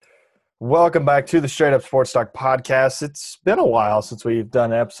Welcome back to the Straight Up Sports Talk podcast. It's been a while since we've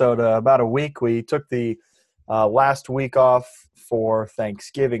done an episode, about a week. We took the last week off for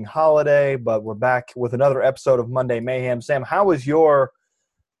Thanksgiving holiday, but we're back with another episode of Monday Mayhem. Sam, how was your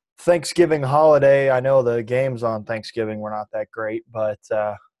Thanksgiving holiday? I know the games on Thanksgiving were not that great, but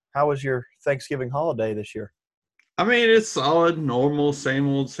how was your Thanksgiving holiday this year? I mean, it's solid, normal, same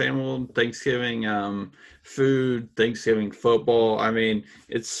old Thanksgiving food, Thanksgiving football. I mean,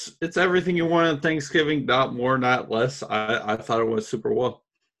 it's everything you want at Thanksgiving, not more, not less. I thought it was super well.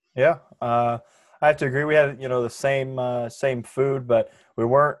 Yeah, I have to agree. We had the same food, but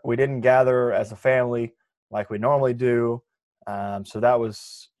we didn't gather as a family like we normally do. So that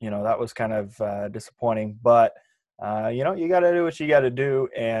was kind of disappointing. But you got to do what you got to do,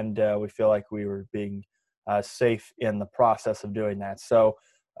 and we feel like we were being safe in the process of doing that. So,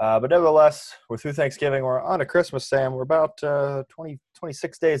 but nevertheless, we're through Thanksgiving. We're on to Christmas, Sam. We're about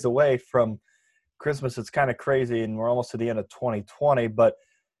 26 days away from Christmas. It's kind of crazy, and we're almost to the end of 2020, but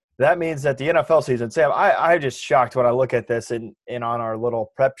that means that the NFL season, Sam, I just shocked when I look at this and on our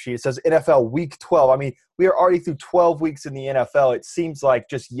little prep sheet. It says NFL Week 12. I mean, we are already through 12 weeks in the NFL. It seems like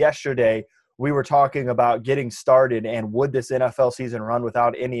just yesterday we were talking about getting started and would this NFL season run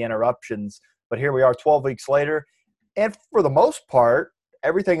without any interruptions. But here we are 12 weeks later. And for the most part,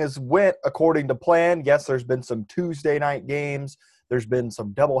 everything has went according to plan. Yes, there's been some Tuesday night games. There's been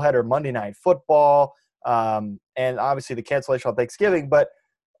some doubleheader Monday night football. And obviously the cancellation on Thanksgiving. But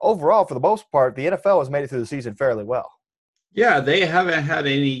overall, for the most part, the NFL has made it through the season fairly well. Yeah, they haven't had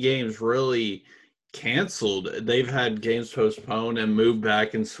any games really canceled. They've had games postponed and moved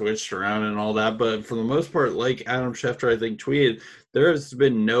back and switched around and all that. But for the most part, like Adam Schefter, I think, tweeted, there has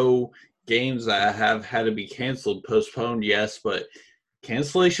been no games that have had to be canceled. Postponed, yes, but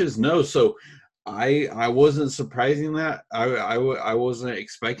cancellations, no. So I wasn't surprising that. I wasn't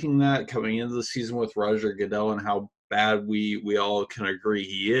expecting that coming into the season with Roger Goodell and how bad we all can agree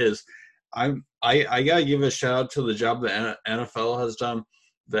he is. I gotta give a shout out to the job the NFL has done,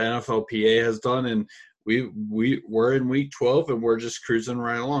 the NFLPA has done, and we're in week 12 and we're just cruising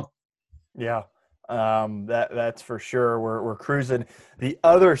right along. Yeah, that's for sure. We're cruising the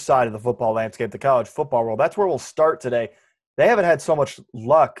other side of the football landscape, the college football world. That's where we'll start today. They haven't had so much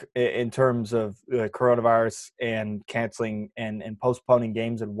luck in terms of coronavirus and canceling and postponing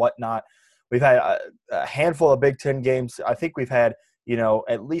games and whatnot. We've had a handful of Big Ten games. I think we've had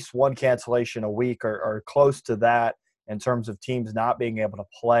at least one cancellation a week or close to that in terms of teams not being able to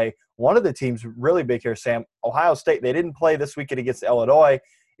play. One of the teams really big here, Sam, Ohio State. They didn't play this weekend against Illinois.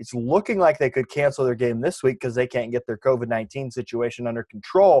 It's looking like they could cancel their game this week because they can't get their COVID-19 situation under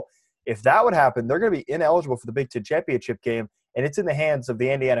control. If that would happen, they're going to be ineligible for the Big Ten championship game, and it's in the hands of the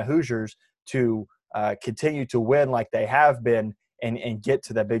Indiana Hoosiers to continue to win like they have been and get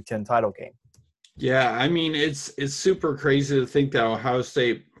to that Big Ten title game. Yeah, I mean it's super crazy to think that Ohio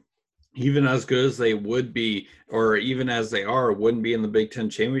State, even as good as they would be, or even as they are, wouldn't be in the Big Ten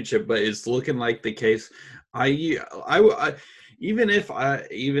championship. But it's looking like the case. I even if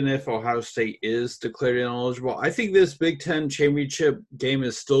Ohio State is declared ineligible, I think this Big Ten championship game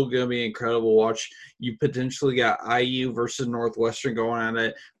is still going to be incredible. Watch, you potentially got IU versus Northwestern going at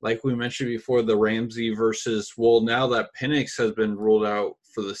it, like we mentioned before. The Ramsey versus, well, now that Penix has been ruled out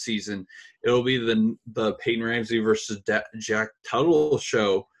for the season, it'll be the Peyton Ramsey versus Jack Tuttle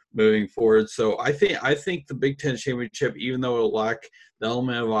show moving forward. So I think the Big Ten championship, even though it'll lack the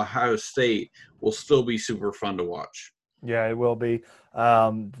element of Ohio State, will still be super fun to watch. Yeah, it will be.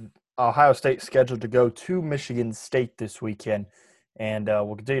 Ohio State scheduled to go to Michigan State this weekend, and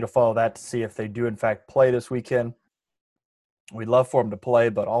we'll continue to follow that to see if they do, in fact, play this weekend. We'd love for them to play,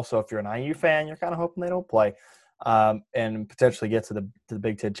 but also if you're an IU fan, you're kind of hoping they don't play and potentially get to the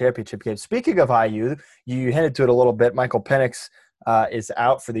Big Ten championship game. Speaking of IU, you hinted to it a little bit. Michael Penix is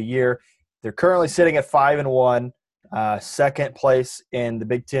out for the year. They're currently sitting at 5-1, second place in the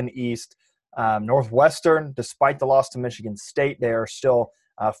Big Ten East. Northwestern, despite the loss to Michigan State, they are still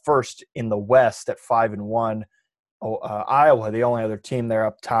first in the West at 5-1. Iowa, the only other team there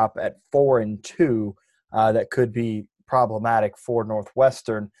up top at 4-2, that could be problematic for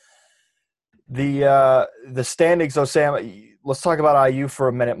Northwestern. The standings, though, Sam, let's talk about IU for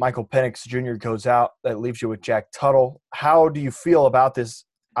a minute. Michael Penix Jr. goes out. That leaves you with Jack Tuttle. How do you feel about this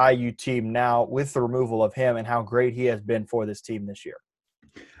IU team now with the removal of him and how great he has been for this team this year?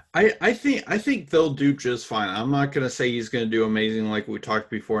 I think they'll do just fine. I'm not going to say he's going to do amazing like we talked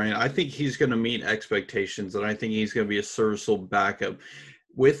before, and I think he's going to meet expectations, and I think he's going to be a serviceable backup.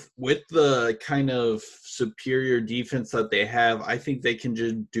 With the kind of superior defense that they have, I think they can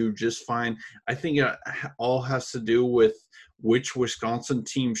just do just fine. I think it all has to do with which Wisconsin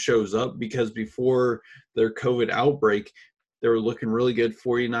team shows up, because before their COVID outbreak, they were looking really good,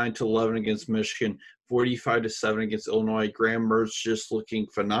 49-11 against Michigan, 45-7 against Illinois. Graham Mertz just looking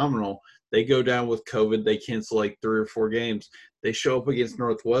phenomenal. They go down with COVID. They cancel like 3 or 4 games. They show up against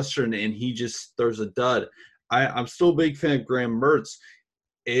Northwestern, and he just throws a dud. I'm still a big fan of Graham Mertz.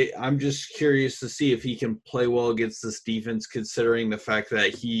 I'm just curious to see if he can play well against this defense, considering the fact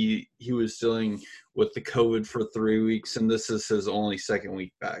that he was dealing with the COVID for 3 weeks, and this is his only second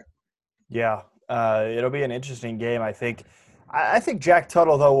week back. Yeah, it'll be an interesting game, I think. I think Jack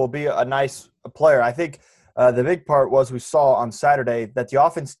Tuttle, though, will be a nice player. I think the big part was we saw on Saturday that the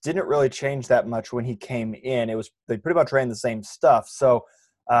offense didn't really change that much when he came in. They pretty much ran the same stuff. So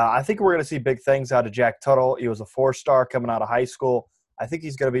I think we're going to see big things out of Jack Tuttle. He was a 4-star coming out of high school. I think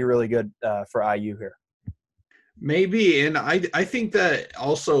he's going to be really good for IU here. Maybe, and I think that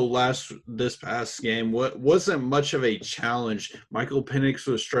also this past game wasn't much of a challenge. Michael Penix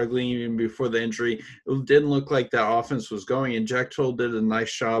was struggling even before the injury. It didn't look like that offense was going, and Jack Tuttle did a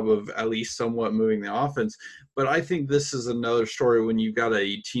nice job of at least somewhat moving the offense. But I think this is another story when you've got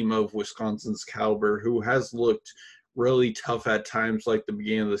a team of Wisconsin's caliber who has looked really tough at times, like the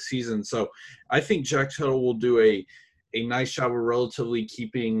beginning of the season. So I think Jack Tuttle will do a nice job of relatively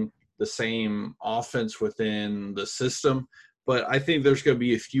keeping the same offense within the system. But I think there's going to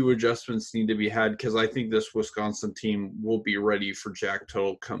be a few adjustments need to be had, because I think this Wisconsin team will be ready for Jack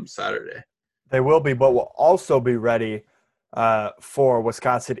Tuttle come Saturday. They will be, but will also be ready for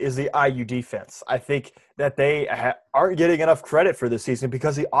Wisconsin is the IU defense. I think that they aren't getting enough credit for this season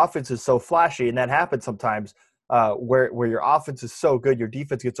because the offense is so flashy, and that happens sometimes where your offense is so good, your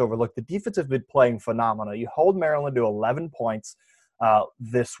defense gets overlooked. The defense has been playing phenomenal. You hold Maryland to 11 points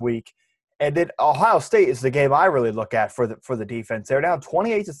this week. And then Ohio State is the game I really look at for the defense. They're down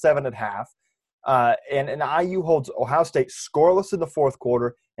 28-7 at half. And IU holds Ohio State scoreless in the fourth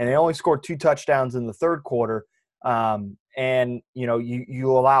quarter, and they only scored 2 touchdowns in the third quarter. And,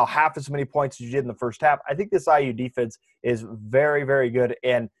 you allow half as many points as you did in the first half. I think this IU defense is very, very good.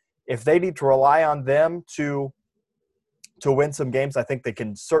 And if they need to rely on them to win some games, I think they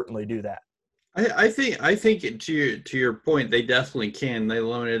can certainly do that. I think to your point, they definitely can. They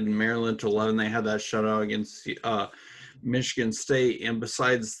limited Maryland to 11. They had that shutout against Michigan State, and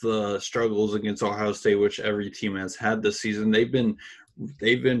besides the struggles against Ohio State, which every team has had this season, they've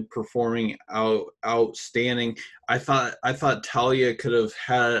been performing outstanding. I thought Talia could have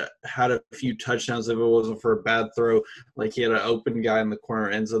had a few touchdowns if it wasn't for a bad throw. Like, he had an open guy in the corner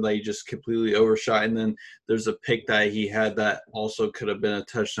end zone that he just completely overshot, and then there's a pick that he had that also could have been a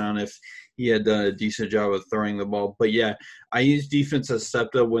touchdown if he had done a decent job of throwing the ball. But yeah, IU's defense has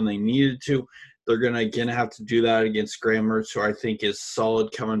stepped up when they needed to. They're going to again have to do that against Graham Mertz, who I think is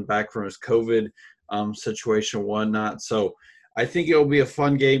solid coming back from his COVID situation and whatnot. So I think it will be a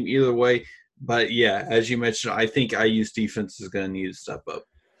fun game either way. But yeah, as you mentioned, I think IU's defense is going to need to step up.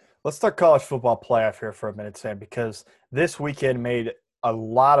 Let's start college football playoff here for a minute, Sam, because this weekend made a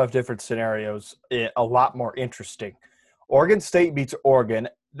lot of different scenarios a lot more interesting. Oregon State beats Oregon.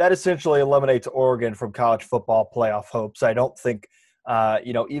 That essentially eliminates Oregon from college football playoff hopes. I don't think,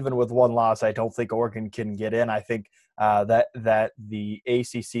 even with one loss, I don't think Oregon can get in. I think that the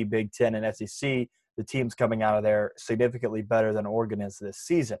ACC, Big Ten, and SEC, the teams coming out of there significantly better than Oregon is this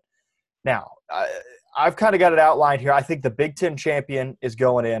season. Now, I've kind of got it outlined here. I think the Big Ten champion is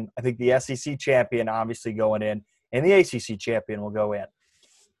going in. I think the SEC champion obviously going in, and the ACC champion will go in.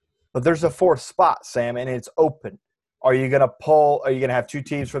 But there's a 4th spot, Sam, and it's open. Are you going to have 2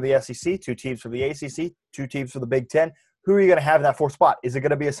 teams from the SEC, 2 teams from the ACC, 2 teams from the Big Ten? Who are you going to have in that 4th spot? Is it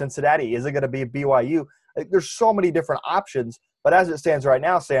going to be a Cincinnati? Is it going to be a BYU? There's so many different options. But as it stands right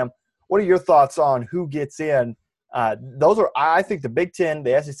now, Sam, what are your thoughts on who gets in? I think the Big Ten,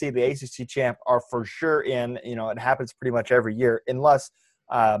 the SEC, the ACC champ are for sure in. It happens pretty much every year unless,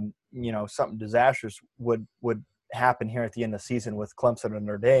 something disastrous would happen here at the end of the season with Clemson and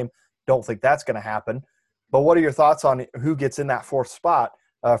Notre Dame. Don't think that's going to happen. But what are your thoughts on who gets in that 4th spot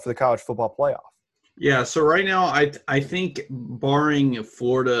for the college football playoff? Yeah, so right now I think barring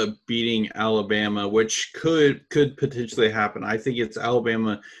Florida beating Alabama, which could potentially happen, I think it's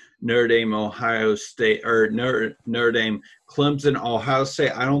Alabama, Notre Dame, Ohio State, or Notre Dame, Clemson, Ohio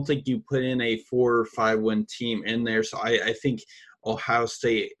State. I don't think you put in a 4 or 5 win team in there. So I think Ohio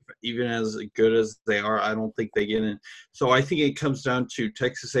State, even as good as they are, I don't think they get in. So I think it comes down to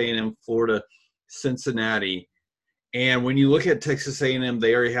Texas A&M, Florida, Cincinnati. And when you look at Texas A&M,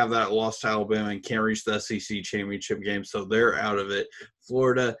 they already have that loss to Alabama and can't reach the SEC championship game, so they're out of it.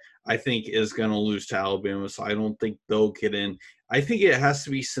 Florida, I think, is going to lose to Alabama, so I don't think they'll get in. I think it has to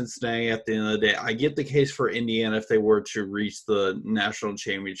be Cincinnati at the end of the day. I get the case for Indiana if they were to reach the national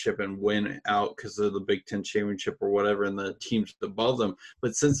championship and win out because of the Big Ten championship or whatever and the teams above them.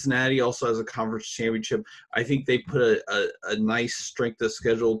 But Cincinnati also has a conference championship. I think they put a nice strength of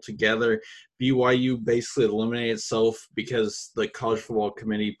schedule together. BYU basically eliminated itself because the college football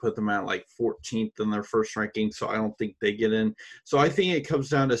committee put them at like 14th in their first ranking. So I don't think they get in. So I think it comes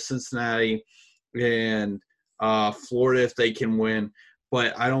down to Cincinnati and Florida if they can win,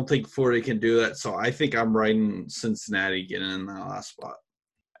 but I don't think Florida can do that. So I think I'm riding Cincinnati getting in that last spot.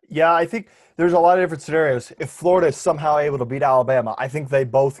 Yeah, I think there's a lot of different scenarios. If Florida is somehow able to beat Alabama, I think they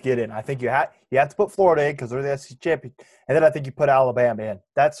both get in. I think you have to put Florida in because they're the SEC champion, and then I think you put Alabama in.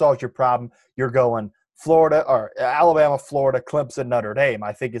 That solves your problem. You're going Florida or Alabama, Florida, Clemson, Notre Dame.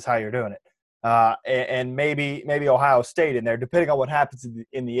 I think is how you're doing it, and maybe Ohio State in there, depending on what happens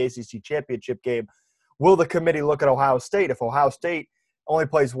in the ACC championship game. Will the committee look at Ohio State? If Ohio State only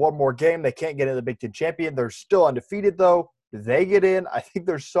plays one more game, they can't get into the Big Ten champion. They're still undefeated, though. Do they get in? I think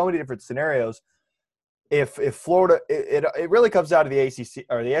there's so many different scenarios. If Florida, it really comes down to the ACC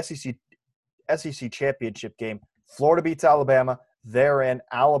or the SEC championship game. Florida beats Alabama, they're in.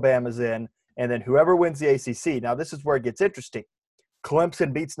 Alabama's in, and then whoever wins the ACC. Now this is where it gets interesting.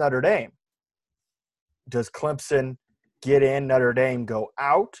 Clemson beats Notre Dame. Does Clemson get in? Notre Dame go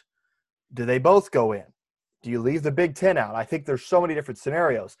out? Do they both go in? Do you leave the Big Ten out? I think there's so many different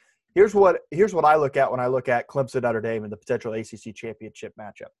scenarios. Here's what I look at when I look at Clemson Notre Dame and the potential ACC championship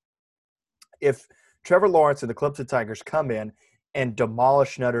matchup. If Trevor Lawrence and the Clemson Tigers come in and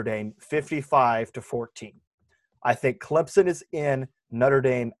demolish Notre Dame 55-14, I think Clemson is in, Notre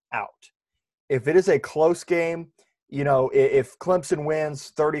Dame out. If it is a close game, if Clemson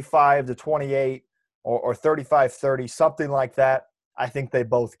wins 35-28 or 35-30, something like that, I think they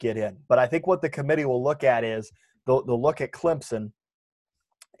both get in. But I think what the committee will look at is they'll look at Clemson,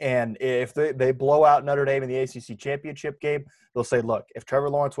 and if they blow out Notre Dame in the ACC championship game, they'll say, look, if Trevor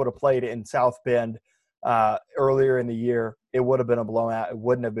Lawrence would have played in South Bend earlier in the year, it would have been a blowout. It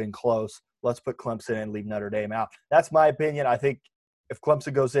wouldn't have been close. Let's put Clemson in and leave Notre Dame out. That's my opinion. I think if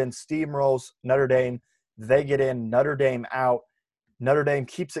Clemson goes in, steamrolls Notre Dame, they get in, Notre Dame out. Notre Dame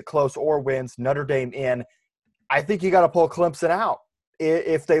keeps it close or wins, Notre Dame in. I think you got to pull Clemson out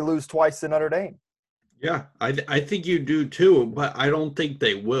if they lose twice to Notre Dame. Yeah, I think you do too, but I don't think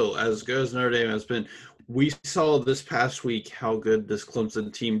they will. As good as Notre Dame has been, we saw this past week how good this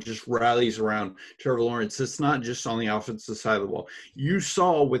Clemson team just rallies around Trevor Lawrence. It's not just on the offensive side of the ball. You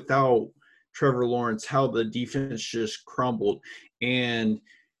saw without Trevor Lawrence how the defense just crumbled. And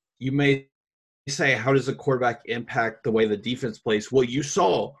you may say, how does a quarterback impact the way the defense plays? Well, you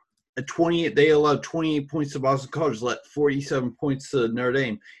saw they allowed 28 points to Boston College, let 47 points to Notre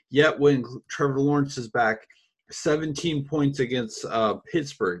Dame. Yet when Trevor Lawrence is back, 17 points against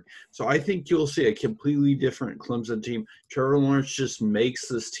Pittsburgh. So I think you'll see a completely different Clemson team. Trevor Lawrence just makes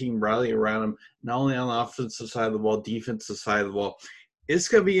this team rally around him, not only on the offensive side of the ball, defensive side of the ball. It's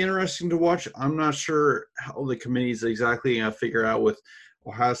going to be interesting to watch. I'm not sure how the committee is exactly going to figure out with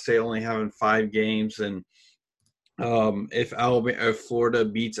Ohio State only having 5 games and if Florida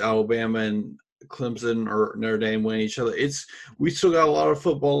beats Alabama and Clemson or Notre Dame win each other, we still got a lot of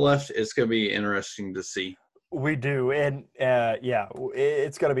football left. It's going to be interesting to see. We do, and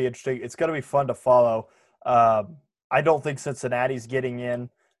it's going to be interesting. It's going to be fun to follow. I don't think Cincinnati's getting in.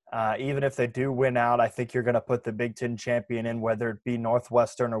 Even if they do win out, I think you're going to put the Big Ten champion in, whether it be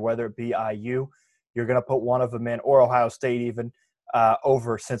Northwestern or whether it be IU. You're going to put one of them in, or Ohio State even,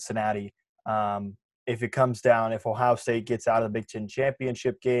 over Cincinnati. If it comes down, if Ohio State gets out of the Big Ten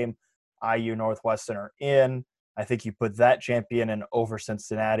championship game, IU, Northwestern are in. I think you put that champion in over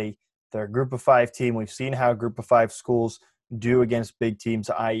Cincinnati. They're a group of 5 team. We've seen how group of 5 schools do against big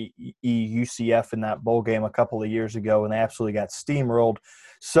teams, i.e. UCF in that bowl game a couple of years ago, and they absolutely got steamrolled.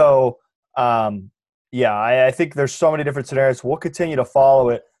 So, I think there's so many different scenarios. We'll continue to follow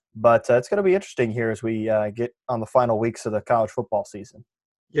it, but it's going to be interesting here as we get on the final weeks of the college football season.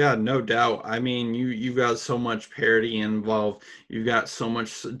 Yeah, no doubt. I mean, you've got so much parity involved. You've got so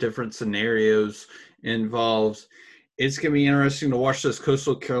much different scenarios involved. It's going to be interesting to watch this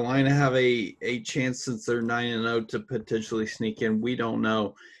Coastal Carolina have a chance since they're 9-0 to potentially sneak in. We don't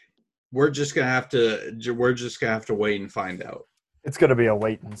know. We're just going to have to wait and find out. It's going to be a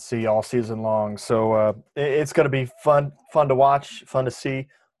wait and see all season long. So it's going to be fun to watch, fun to see.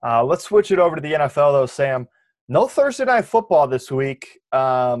 Let's switch it over to the NFL though, Sam. No Thursday Night Football this week.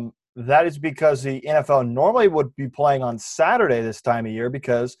 That is because the NFL normally would be playing on Saturday this time of year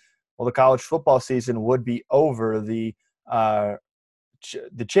because, well, the college football season would be over. The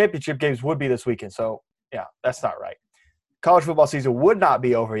championship games would be this weekend. So, yeah, that's not right. college football season would not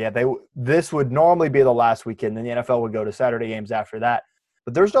be over yet. This would normally be the last weekend, and the NFL would go to Saturday games after that.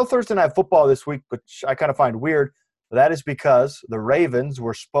 But there's no Thursday night football this week, which I kind of find weird. That is because the Ravens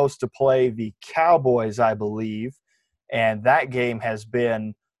were supposed to play the Cowboys, I believe, and that game has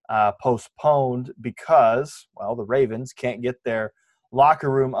been postponed because, well, the Ravens can't get their locker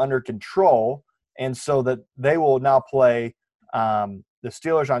room under control, and so that they will now play the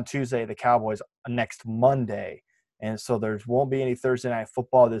Steelers on Tuesday, the Cowboys next Monday. And so there won't be any Thursday night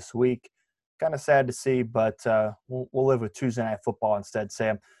football this week. Kind of sad to see, but we'll live with Tuesday night football instead,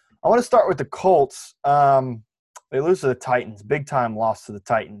 Sam. I want to start with the Colts. They lose to the Titans, big-time loss to the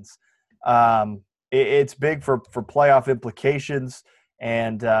Titans. It's big for playoff implications,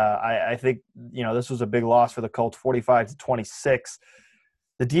 and I think, this was a big loss for the Colts, 45-26.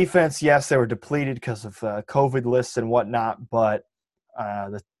 The defense, yes, they were depleted because of COVID lists and whatnot, but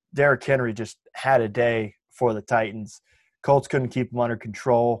Derrick Henry just had a day for the Titans. Colts couldn't keep them under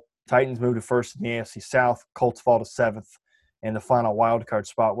control. Titans moved to first in the AFC South. Colts fall to seventh in the final wild card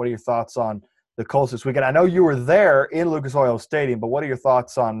spot. What are your thoughts on the Colts this weekend? I know you were there in Lucas Oil Stadium, but what are your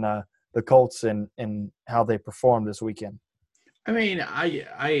thoughts on the Colts and how they performed this weekend? I mean,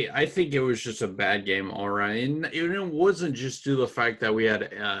 I think it was just a bad game all around. And it wasn't just due to the fact that we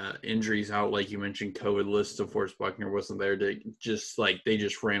had injuries out, like you mentioned, COVID list. DeForest Buckner wasn't there. They just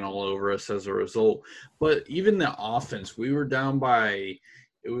ran all over us as a result. But even the offense, we were down by,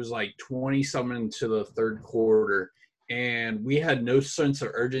 it was like 20-something to the third quarter. And we had no sense of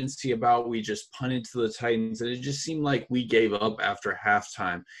urgency about. We just punted to the Titans. And it just seemed like we gave up after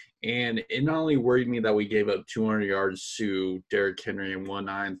halftime. And it not only worried me that we gave up 200 yards to Derrick Henry and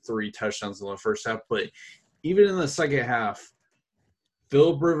 1-9, 3 touchdowns in the first half, but even in the second half,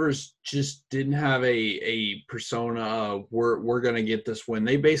 Phillip Rivers just didn't have a persona of we're going to get this win.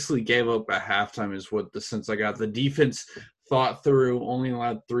 They basically gave up at halftime is what the sense I got. The defense thought through, only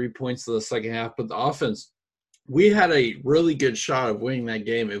allowed 3 points in the second half, but the offense, we had a really good shot of winning that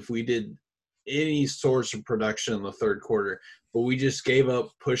game if we did any source of production in the third quarter. But we just gave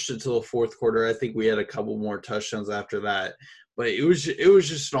up, pushed it to the fourth quarter. I think we had a couple more touchdowns after that. But it was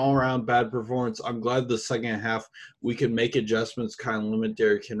just an all-around bad performance. I'm glad the second half we could make adjustments, kind of limit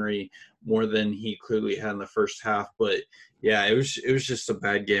Derrick Henry more than he clearly had in the first half. But, yeah, it was just a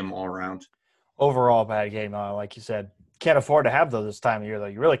bad game all around. Overall bad game, like you said. Can't afford to have those this time of year, though.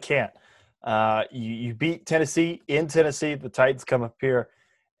 You really can't. You beat Tennessee in Tennessee. The Titans come up here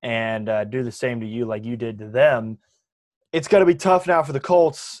and do the same to you like you did to them. It's going to be tough now for the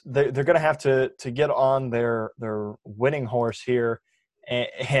Colts. They're going to have to get on their winning horse here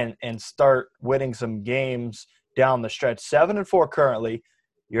and start winning some games down the stretch. 7-4 currently.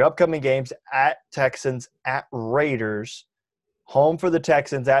 Your upcoming games at Texans, at Raiders, home for the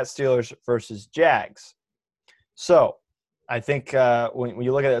Texans, at Steelers versus Jags. So I think when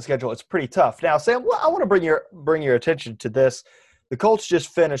you look at that schedule, it's pretty tough. Now, Sam, I want to bring your attention to this. The Colts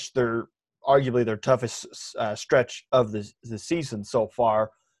just finished arguably their toughest stretch of the season so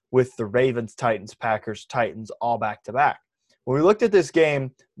far with the Ravens, Titans, Packers, Titans all back-to-back. When we looked at this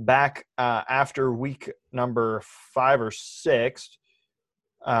game back after week number 5 or 6,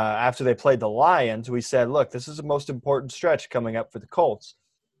 after they played the Lions, we said, look, this is the most important stretch coming up for the Colts.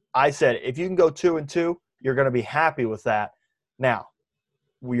 I said, if you can go 2-2, you're going to be happy with that. Now,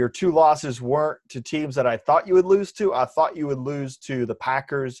 your 2 losses weren't to teams that I thought you would lose to. I thought you would lose to the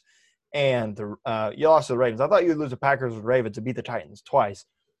Packers and you lost to the Ravens. I thought you would lose to Packers and Ravens to beat the Titans twice.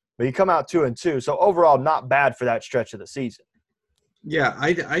 But you come out 2-2. So overall, not bad for that stretch of the season. Yeah,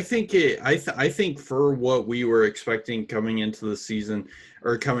 I think for what we were expecting coming into the season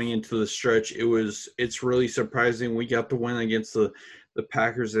or coming into the stretch, it's really surprising. We got the win against the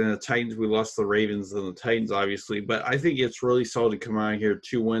Packers and the Titans. We lost the Ravens and the Titans, obviously. But I think it's really solid to come out here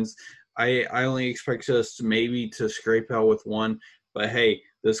 2 wins. I only expect us to scrape out with 1. But, hey,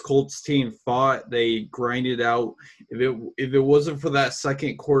 this Colts team fought. They grinded out. If it wasn't for that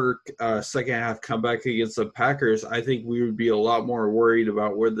second half comeback against the Packers, I think we would be a lot more worried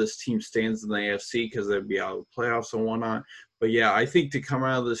about where this team stands in the AFC because they'd be out of the playoffs and whatnot. But, yeah, I think to come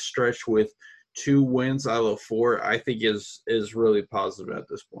out of this stretch with 2 wins out of 4, I think is really positive at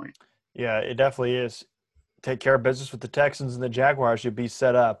this point. Yeah, it definitely is. Take care of business with the Texans and the Jaguars. Should be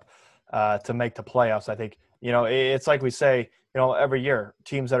set up to make the playoffs. I think, it's like we say, every year,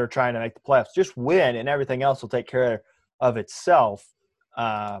 teams that are trying to make the playoffs, just win and everything else will take care of itself.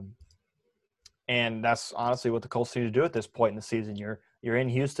 And that's honestly what the Colts need to do at this point in the season. You're in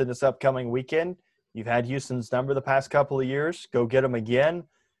Houston this upcoming weekend. You've had Houston's number the past couple of years. Go get them again.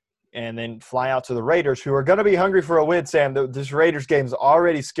 And then fly out to the Raiders, who are going to be hungry for a win, Sam. This Raiders game is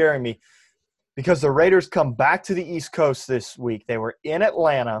already scaring me. because the Raiders come back to the East Coast this week. They were in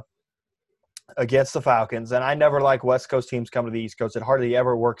Atlanta against the Falcons, and I never like West Coast teams coming to the East Coast. It hardly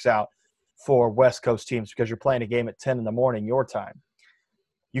ever works out for West Coast teams because you're playing a game at 10 in the morning your time.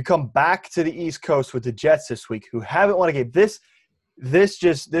 You come back to the East Coast with the Jets this week, who haven't won a game. This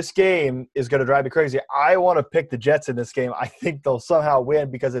game is going to drive me crazy. I want to pick the Jets in this game. I think they'll somehow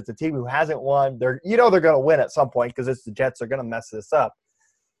win because it's a team who hasn't won. They're going to win at some point because it's the Jets. They're going to mess this up.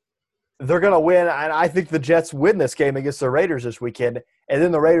 They're going to win, and I think the Jets win this game against the Raiders this weekend, and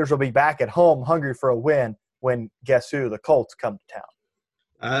then the Raiders will be back at home hungry for a win when, guess who, the Colts come to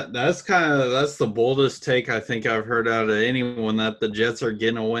town. That's the boldest take I think I've heard out of anyone, that the Jets are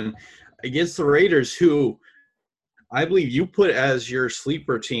going to win against the Raiders, who I believe you put as your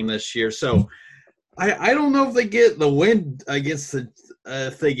sleeper team this year. So I don't know if they get the win against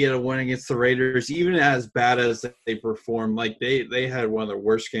if they get a win against the Raiders, even as bad as they perform. Like they had one of their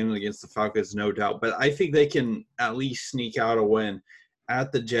worst games against the Falcons, no doubt. But I think they can at least sneak out a win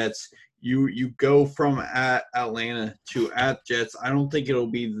at the Jets. You go from at Atlanta to at Jets. I don't think it'll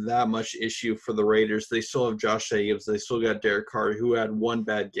be that much issue for the Raiders. They still have Josh Jacobs. They still got Derek Carr, who had one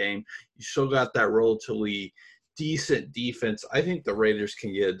bad game. You still got that relatively decent defense. I think the Raiders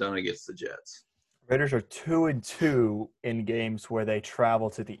can get it done against the Jets. Raiders are 2-2 in games where they travel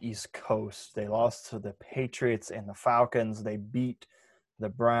to the East Coast. They lost to the Patriots and the Falcons. They beat the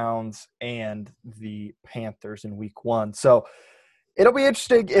Browns and the Panthers in week 1. So it'll be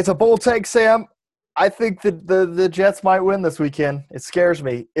interesting. It's a bold take, Sam. I think that the Jets might win this weekend. It scares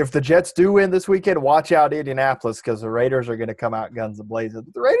me. If the Jets do win this weekend, watch out Indianapolis, because the Raiders are going to come out guns a-blazing.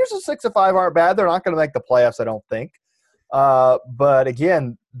 The Raiders at 6-5 aren't bad. They're not going to make the playoffs, I don't think. But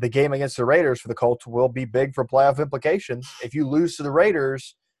again, the game against the Raiders for the Colts will be big for playoff implications. If you lose to the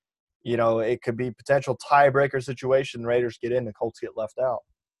Raiders, it could be potential tiebreaker situation. The Raiders get in, the Colts get left out.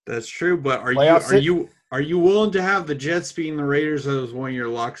 That's true, but are you willing to have the Jets beating the Raiders as one of your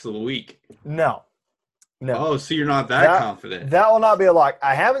locks of the week? No. Oh, so you're not that confident. That will not be a lock.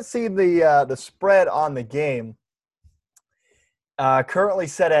 I haven't seen the spread on the game. Currently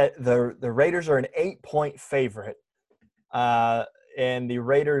set at the Raiders are an 8-point favorite. And the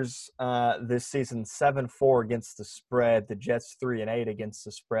Raiders this season 7-4 against the spread. The Jets 3-8 against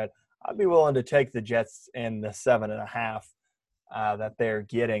the spread. I'd be willing to take the Jets in the 7.5 that they're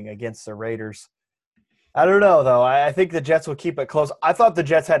getting against the Raiders. I don't know, though. I think the Jets will keep it close. I thought the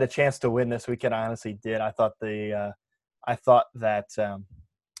Jets had a chance to win this weekend. I honestly did. I thought that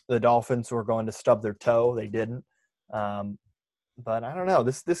the Dolphins were going to stub their toe. They didn't. But I don't know.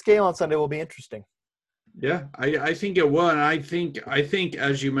 This game on Sunday will be interesting. Yeah, I think it will, and I think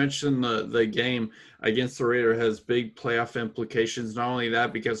as you mentioned, the game against the Raiders has big playoff implications. Not only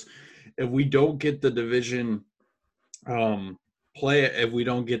that, because if we don't get the division if we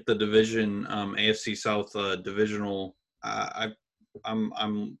don't get the division AFC South divisional,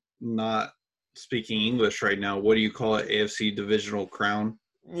 I'm not speaking English right now. What do you call it? AFC divisional crown?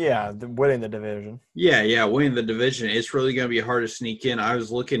 Yeah, winning the division. Yeah, winning the division. It's really going to be hard to sneak in. I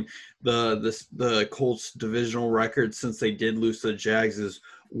was looking the Colts divisional record since they did lose to the Jags is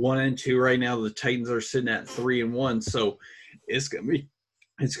 1-2 right now. The Titans are sitting at 3-1. So it's gonna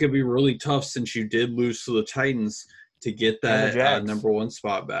be really tough since you did lose to the Titans to get that number 1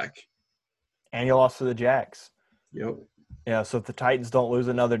 spot back. And you lost to the Jags. Yep. Yeah. So if the Titans don't lose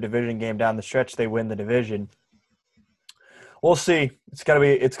another division game down the stretch, they win the division. We'll see. It's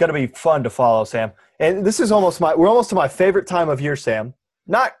gonna be fun to follow, Sam. And this is we're almost to my favorite time of year, Sam.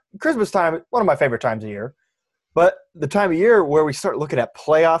 Not Christmas time, one of my favorite times of year, but the time of year where we start looking at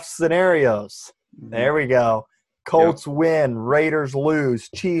playoff scenarios. Mm-hmm. There we go. Colts win, Raiders lose,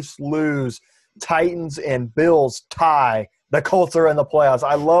 Chiefs lose, Titans and Bills tie. The Colts are in the playoffs.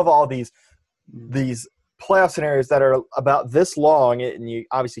 I love all these playoff scenarios that are about this long, and you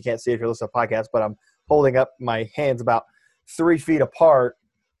obviously can't see it if you're listening to a podcast, but I'm holding up my hands about 3 feet apart.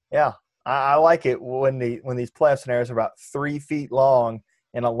 Yeah, I like it when these playoff scenarios are about 3 feet long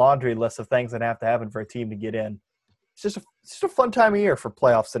and a laundry list of things that have to happen for a team to get in. It's just a fun time of year for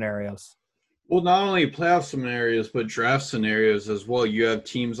playoff scenarios. Well, not only playoff scenarios, but draft scenarios as well. You have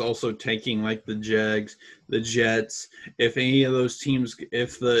teams also tanking like the Jags, the Jets. If any of those teams,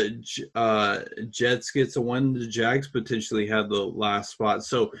 if the Jets gets a win, the Jags potentially have the last spot.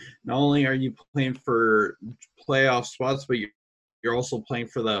 So not only are you playing for playoff spots, but you're also playing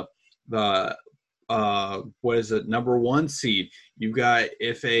for the number 1 seed. You've got,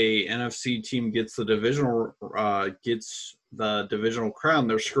 if a NFC team gets the divisional crown,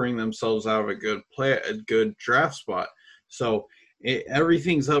 they're screwing themselves out of a good draft spot. So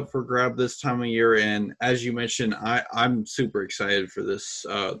everything's up for grab this time of year, and as you mentioned, I'm super excited for this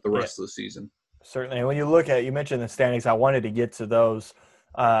the rest of the season. Certainly. And when you look at, you mentioned the standings, I wanted to get to those.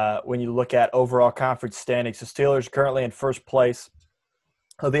 When you look at overall conference standings, the Steelers currently in first place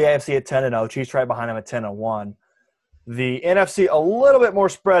of the AFC at 10-0. Chiefs right behind them at 10-1. The NFC a little bit more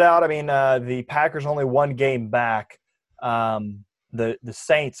spread out. I mean, the Packers only one game back. The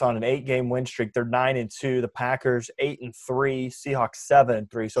Saints on an 8-game win streak, they're 9-2. The Packers 8-3. Seahawks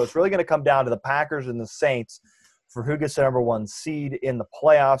 7-3. So it's really going to come down to the Packers and the Saints for who gets the number one seed in the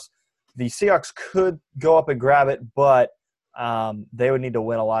playoffs. The Seahawks could go up and grab it, but they would need to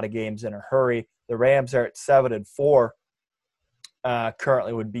win a lot of games in a hurry. The Rams are at 7-4.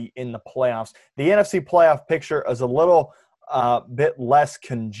 Currently would be in the playoffs. The NFC playoff picture is a little bit less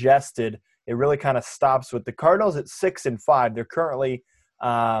congested. It really kind of stops with the Cardinals at 6-5. They're currently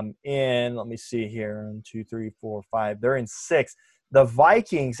in, let me see here, 1, 2, 3, 4, 5. They're in 6. The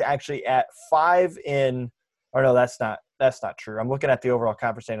Vikings actually at 5 in, or no, that's not true. I'm looking at the overall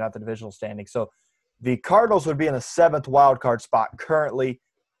conference standing, not the divisional standing. So the Cardinals would be in the 7th wild card spot. Currently,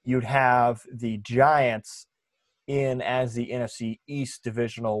 you'd have the Giants in as the NFC East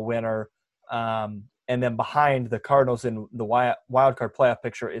divisional winner. And then behind the Cardinals in the wild card playoff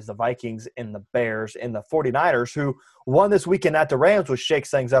picture is the Vikings and the Bears and the 49ers, who won this weekend at the Rams, which shakes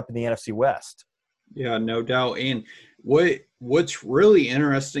things up in the NFC West. Yeah, no doubt. And what's really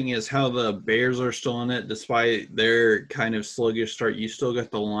interesting is how the Bears are still in it despite their kind of sluggish start. You still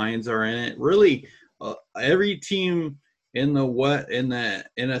got the Lions are in it. Really, every team in the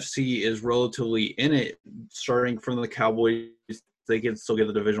NFC is relatively in it, starting from the Cowboys. They can still get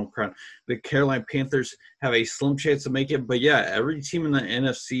the divisional crown. The Carolina Panthers have a slim chance to make it. But, yeah, every team in the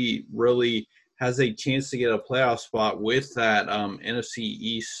NFC really has a chance to get a playoff spot with that NFC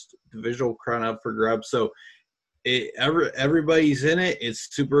East divisional crown up for grabs. So everybody's in it.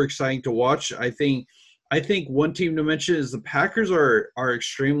 It's super exciting to watch. I think one team to mention is the Packers are an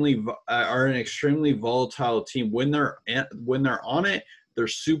extremely volatile team. When they're on it, they're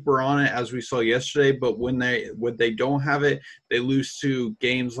super on it, as we saw yesterday. But when they don't have it, they lose to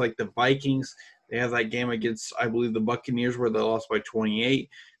games like the Vikings. They have that game against, I believe, the Buccaneers where they lost by 28.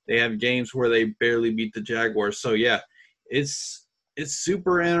 They have games where they barely beat the Jaguars. So yeah, it's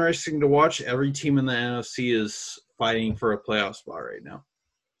super interesting to watch. Every team in the NFC is fighting for a playoff spot right now.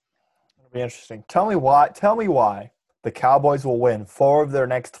 It'll be interesting. Tell me why the Cowboys will win 4 of their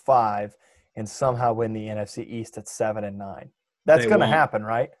next 5 and somehow win the NFC East at 7-9. That's going to happen,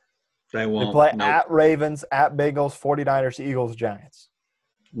 right? They won't. They play at Ravens, at Bengals, 49ers, Eagles, Giants.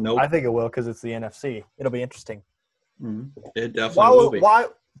 Nope. I think it will because it's the NFC. It'll be interesting. Mm-hmm. It definitely will be.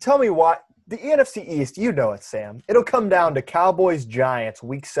 Tell me why. The NFC East, you know it, Sam. It'll come down to Cowboys, Giants,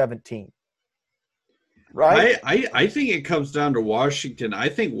 Week 17. Right? I think it comes down to Washington. I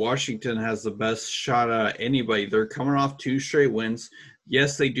think Washington has the best shot at anybody. They're coming off 2 straight wins.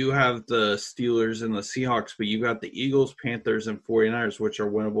 Yes, they do have the Steelers and the Seahawks, but you've got the Eagles, Panthers, and 49ers, which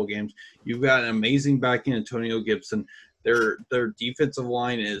are winnable games. You've got an amazing back in Antonio Gibson. Their defensive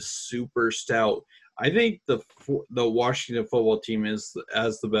line is super stout. I think the Washington football team has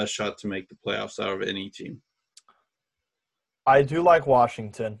the best shot to make the playoffs out of any team. I do like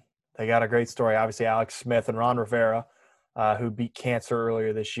Washington. They got a great story. Obviously, Alex Smith and Ron Rivera, who beat cancer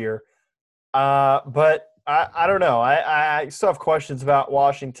earlier this year. But I don't know. I still have questions about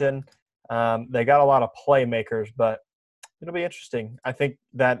Washington. They got a lot of playmakers, but it'll be interesting. I think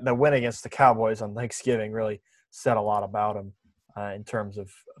that the win against the Cowboys on Thanksgiving really said a lot about them in terms of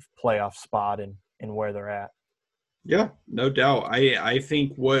playoff spot and where they're at. Yeah, no doubt. I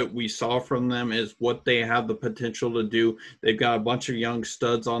think what we saw from them is what they have the potential to do. They've got a bunch of young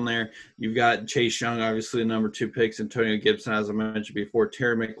studs on there. You've got Chase Young, obviously the number 2 picks, Antonio Gibson, as I mentioned before,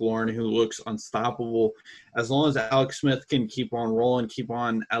 Terry McLaurin, who looks unstoppable. As long as Alex Smith can keep on rolling, keep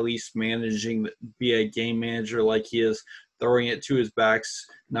on at least managing, be a game manager like he is, throwing it to his backs,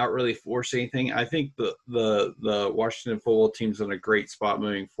 not really force anything. I think the Washington football team's in a great spot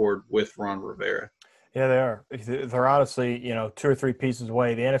moving forward with Ron Rivera. Yeah, they are. They're honestly, 2 or 3 pieces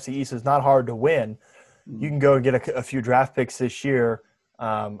away. The NFC East is not hard to win. You can go and get a few draft picks this year.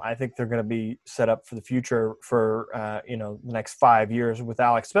 I think they're going to be set up for the future for, the next 5 years with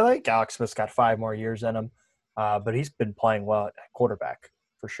Alex Smith. I think Alex Smith's got 5 more years in him, but he's been playing well at quarterback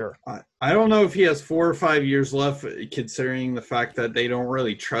for sure. I don't know if he has 4 or 5 years left, considering the fact that they don't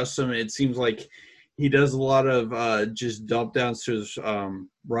really trust him. It seems like he does a lot of just dump downs to his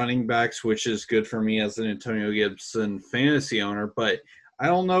running backs, which is good for me as an Antonio Gibson fantasy owner. But I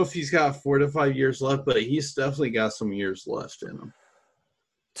don't know if he's got 4 to 5 years left, but he's definitely got some years left in him.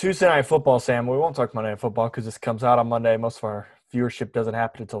 Tuesday Night Football, Sam. We won't talk Monday Night Football because this comes out on Monday. Most of our viewership doesn't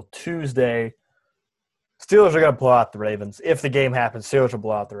happen until Tuesday. Steelers are going to blow out the Ravens. If the game happens, Steelers will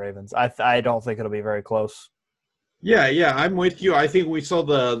blow out the Ravens. I don't think it'll be very close. Yeah, I'm with you. I think we saw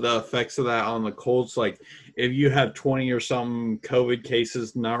the effects of that on the Colts. Like, if you have 20 or some COVID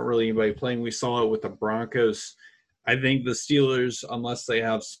cases, not really anybody playing. We saw it with the Broncos. I think the Steelers, unless they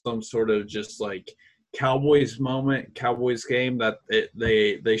have some sort of just like Cowboys moment, Cowboys game,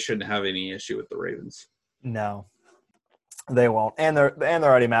 they shouldn't have any issue with the Ravens. No, they won't. And they're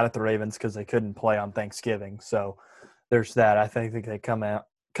already mad at the Ravens because they couldn't play on Thanksgiving. So there's that. I think they come out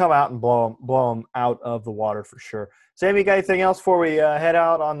and blow them out of the water for sure. Sammy, you got anything else before we head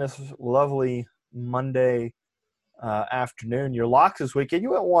out on this lovely Monday afternoon? Your locks this weekend,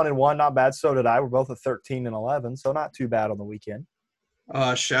 you went 1-1, not bad. So did I. We're both at 13-11, so not too bad on the weekend.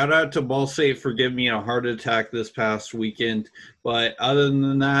 Shout out to Ball State for giving me a heart attack this past weekend. But other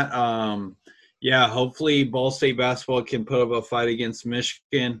than that, hopefully Ball State basketball can put up a fight against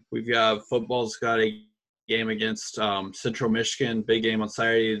Michigan. We've got football's got a game against Central Michigan, big game on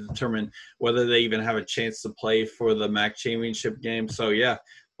Saturday to determine whether they even have a chance to play for the MAC championship game. So, yeah,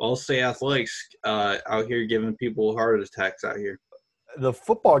 Ball State athletics out here giving people heart attacks out here. The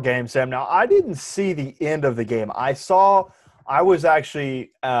football game, Sam, now I didn't see the end of the game. I was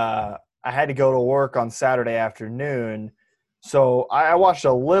actually I had to go to work on Saturday afternoon, so I watched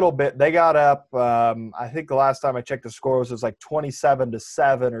a little bit. They got up, I think the last time I checked the score was like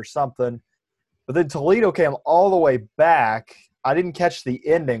 27-7 or something. But then Toledo came all the way back. I didn't catch the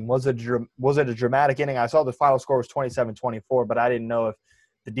ending. Was it a dramatic ending? I saw the final score was 27-24, but I didn't know if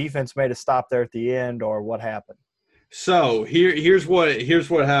the defense made a stop there at the end or what happened. So here's what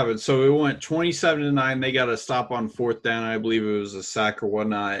happened. So it went 27-9. They got a stop on fourth down. I believe it was a sack or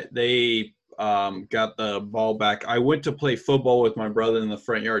whatnot. They got the ball back. I went to play football with my brother in the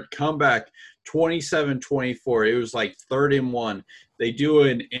front yard. Come back 27-24. It was like 3rd and 1. They do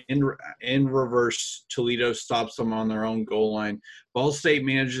an in reverse. Toledo stops them on their own goal line. Ball State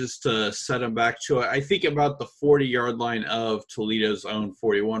manages to set them back to, I think, about the 40-yard line of Toledo's own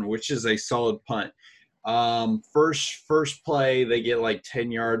 41, which is a solid punt. First play, they get like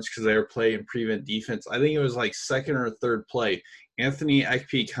 10 yards because they were playing prevent defense. I think it was like second or third play. Anthony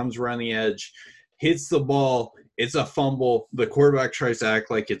Ekpe comes around the edge, hits the ball. It's a fumble. The quarterback tries to act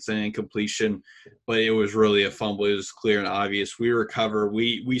like it's an incompletion, but it was really a fumble. It was clear and obvious. We recover.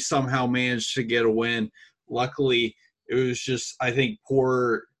 We somehow managed to get a win. Luckily, it was just, I think,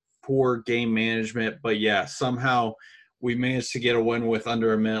 poor game management. But yeah, somehow we managed to get a win with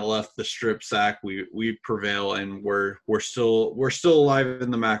under a minute left. The strip sack, we prevail, and we're still alive in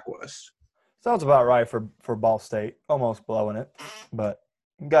the MAC West. Sounds about right for Ball State. Almost blowing it, but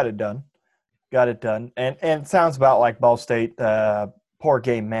got it done. And it sounds about like Ball State, poor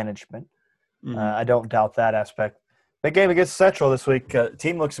game management. Mm-hmm. I don't doubt that aspect. Big game against Central this week.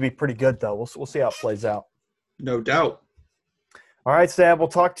 Team looks to be pretty good, though. We'll see how it plays out. No doubt. All right, Sam, we'll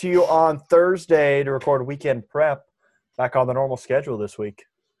talk to you on Thursday to record weekend prep. Back on the normal schedule this week.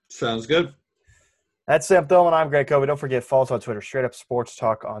 Sounds good. That's Sam Thillman. I'm Greg Kobe. Don't forget, follow us on Twitter. Straight Up Sports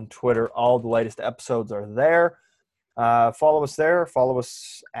Talk on Twitter. All the latest episodes are there. Follow us there. Follow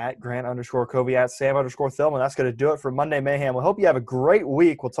us at Grant_Covey, at Sam_Thillman. That's going to do it for Monday Mayhem. We hope you have a great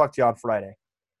week. We'll talk to you on Friday.